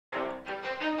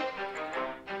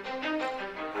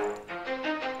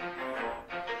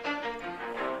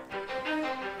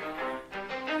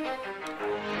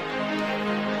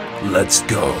Let's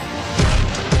go.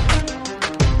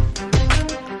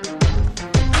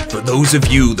 For those of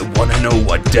you that wanna know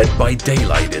what Dead by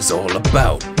Daylight is all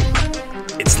about,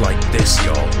 it's like this,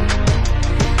 y'all.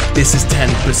 This is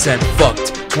 10%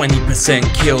 fucked, 20%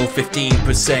 kill,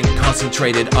 15%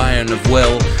 concentrated iron of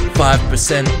will,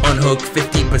 5% unhook,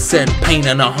 50% pain,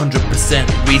 and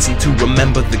 100% reason to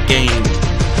remember the game.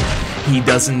 He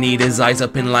doesn't need his eyes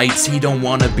up in lights, he don't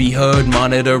wanna be heard,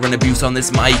 monitor and abuse on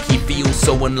this mic. He feels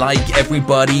so unlike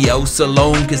everybody else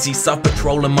alone, cause he's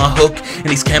self-patrolling my hook and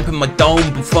he's camping my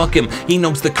dome. But fuck him, he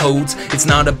knows the codes. It's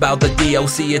not about the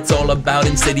DLC, it's all about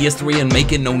Insidious 3 and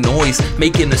making no noise,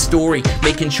 making a story,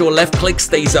 making sure left click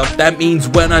stays up. That means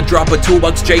when I drop a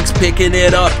toolbox, Jake's picking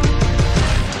it up.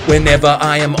 Whenever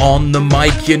I am on the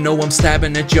mic, you know I'm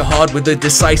stabbing at your heart with a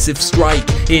decisive strike.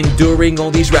 Enduring all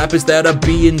these rappers that are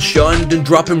being shunned and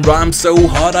dropping rhymes so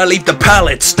hard I leave the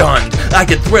palate stunned. I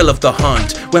get thrill of the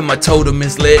hunt. When my totem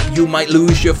is lit, you might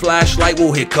lose your flashlight.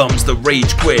 Well, here comes the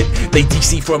rage quit. They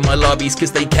DC from my lobbies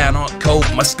cause they cannot cope.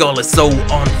 My skull is so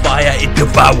on fire it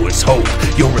devours hope.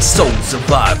 You're a soul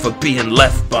survivor being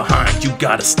left behind. You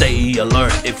gotta stay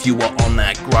alert if you are on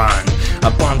that grind. I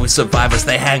bond with survivors,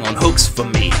 they hang on hooks for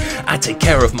me. I take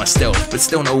care of myself, but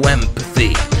still no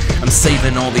empathy. I'm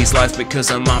saving all these lives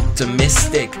because I'm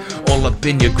optimistic. All up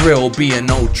in your grill being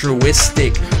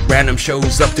altruistic. Random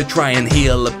shows up to try and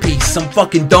heal a piece. I'm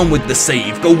fucking done with the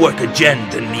save, go work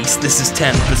agenda niece. This is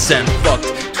 10% fucked,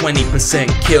 20%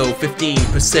 kill,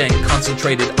 15%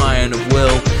 concentrated iron of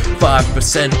will,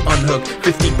 5% unhook,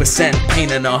 50%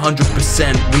 pain, and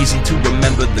 100% reason to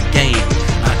remember the game.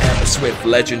 I am a swift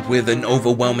legend with an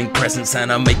overwhelming presence,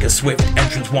 and I make a swift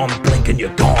entrance. One blink and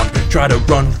you're gone. Try to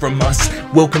run from us,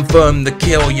 we'll confirm the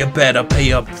kill. You better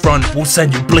pay up front, we'll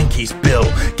send you Blinky's bill.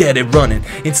 Get it running,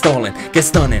 installing, get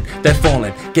stunning. They're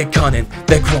falling, get cunning,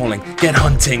 they're crawling, get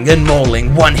hunting and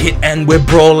mauling. One hit and we're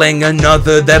brawling,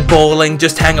 another they're bawling.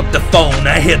 Just hang up the phone,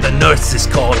 I hear the nurses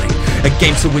calling. A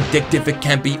game so addictive it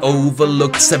can't be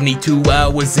overlooked. 72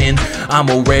 hours in, I'm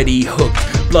already hooked.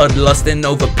 Bloodlusting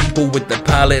over people with the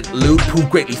palate loop, who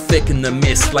greatly thicken the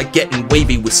mist like getting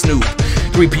wavy with Snoop.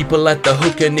 3 people at the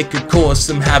hook and it could cause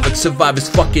some havoc. Survivors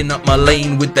fucking up my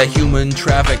lane with their human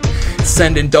traffic.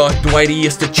 Sending Darth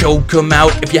Dwightius to choke 'em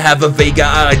out. If you have a vague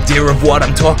idea of what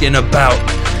I'm talking about,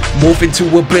 morph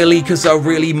into a Billy cause I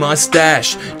really must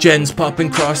dash. Gens popping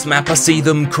cross map, I see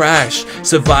them crash.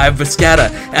 Survivors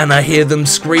scatter and I hear them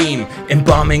scream.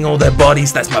 Embalming all their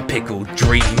bodies, that's my pickled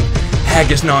dream.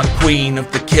 Haggard's not queen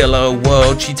of the killer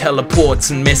world. She teleports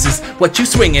and misses. What you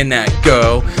swinging at,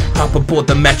 girl? Hop aboard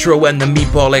the Metro and the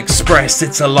Meatball Express.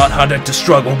 It's a lot harder to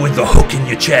struggle with a hook in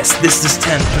your chest. This is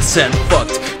 10%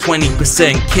 fucked,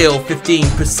 20% kill,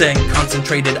 15%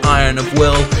 concentrated iron of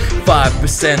will,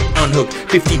 5% unhook,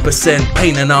 50%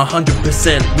 pain, and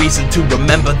 100% reason to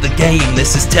remember the game.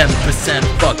 This is 10%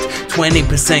 fucked,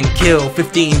 20% kill,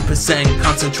 15%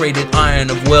 concentrated iron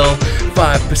of will,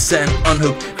 5%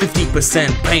 unhook,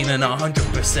 50% pain, and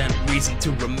 100% reason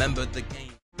to remember the game.